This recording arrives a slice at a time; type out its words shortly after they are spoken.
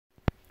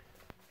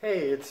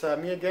Hey, it's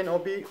me again,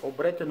 Obi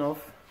Obretinov,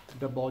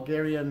 the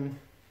Bulgarian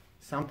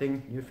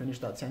something. You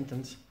finished that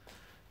sentence.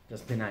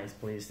 Just be nice,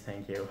 please.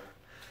 Thank you.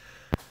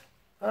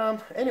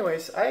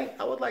 Anyways, I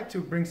would like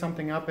to bring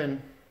something up, and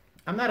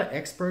I'm not an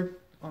expert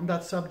on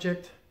that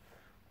subject,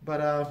 but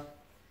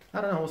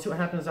I don't know. We'll see what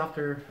happens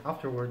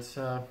afterwards.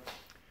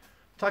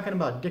 Talking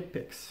about dick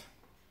pics,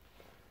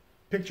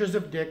 pictures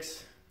of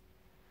dicks.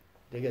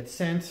 They get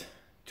sent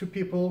to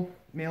people,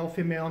 male,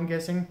 female. I'm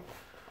guessing.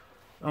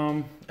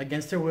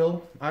 Against their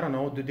will. I don't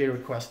know, do they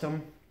request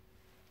them?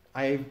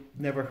 I've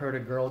never heard a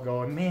girl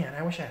go, man,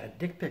 I wish I had a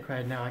dick pic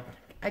right now.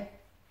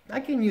 I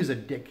can use a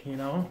dick, you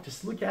know,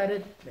 just look at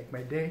it, make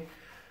my day.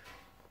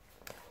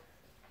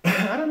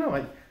 I don't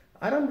know,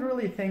 I don't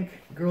really think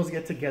girls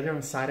get together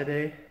on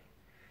Saturday.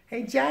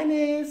 Hey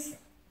Janice,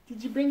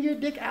 did you bring your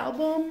dick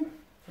album?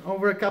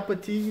 Over a cup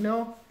of tea, you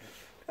know?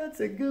 That's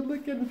a good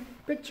looking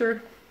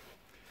picture.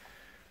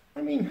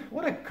 I mean,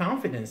 what a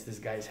confidence this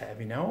guy's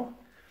have, you know?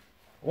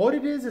 What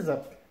it is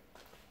a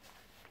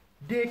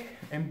dick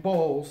and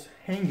balls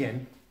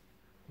hanging.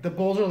 The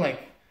balls are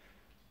like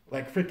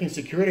freaking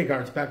security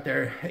guards back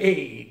there.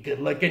 Hey, good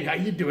looking, how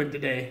you doing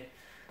today?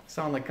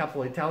 Sound like a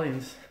couple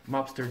Italians,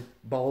 mobster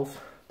balls.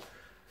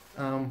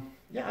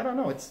 Yeah, I don't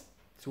know, it's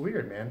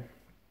weird, man.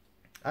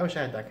 I wish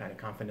I had that kind of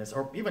confidence,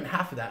 or even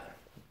half of that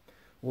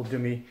will do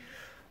me.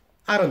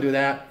 I don't do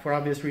that for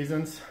obvious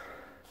reasons.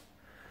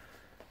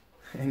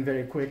 And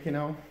very quick, you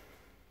know,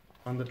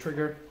 on the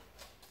trigger.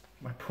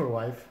 My poor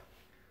wife,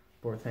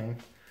 poor thing.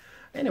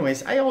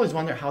 Anyways, I always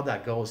wonder how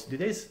that goes. Do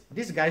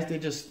these guys, they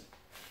just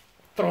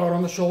throw it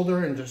on the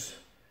shoulder and just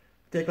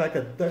take like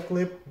a duck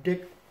lip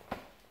dick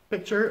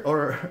picture,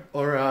 or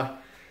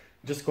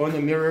just go in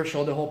the mirror,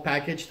 show the whole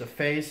package, the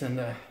face and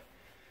the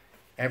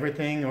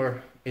everything,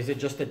 or is it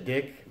just a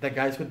dick? The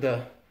guys with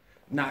the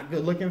not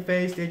good looking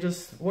face, they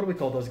just, what do we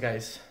call those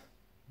guys?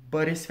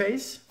 Buddy's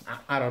face?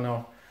 I don't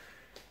know.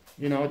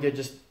 You know, they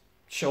just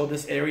show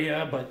this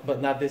area,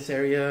 but not this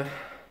area.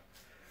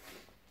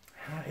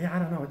 Yeah, I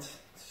don't know. It's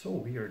so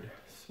weird.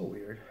 So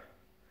weird.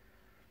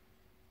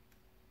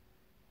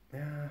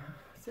 Yeah.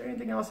 Is there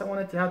anything else I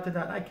wanted to add to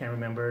that? I can't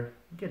remember.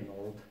 I'm getting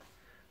old.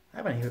 I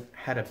haven't even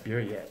had a beer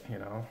yet, you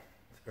know.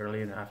 It's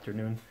early in the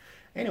afternoon.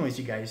 Anyways,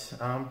 you guys,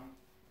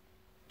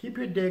 keep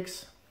your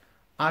dicks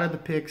out of the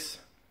pics.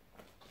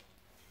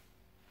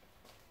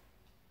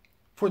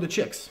 For the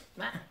chicks.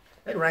 Nah,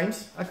 it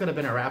rhymes. I could have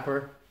been a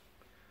rapper.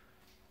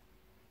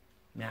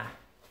 Nah,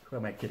 who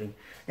am I kidding?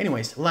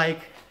 Anyways, like,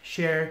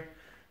 share,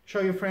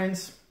 show your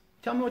friends.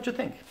 Tell me what you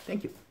think.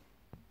 Thank you.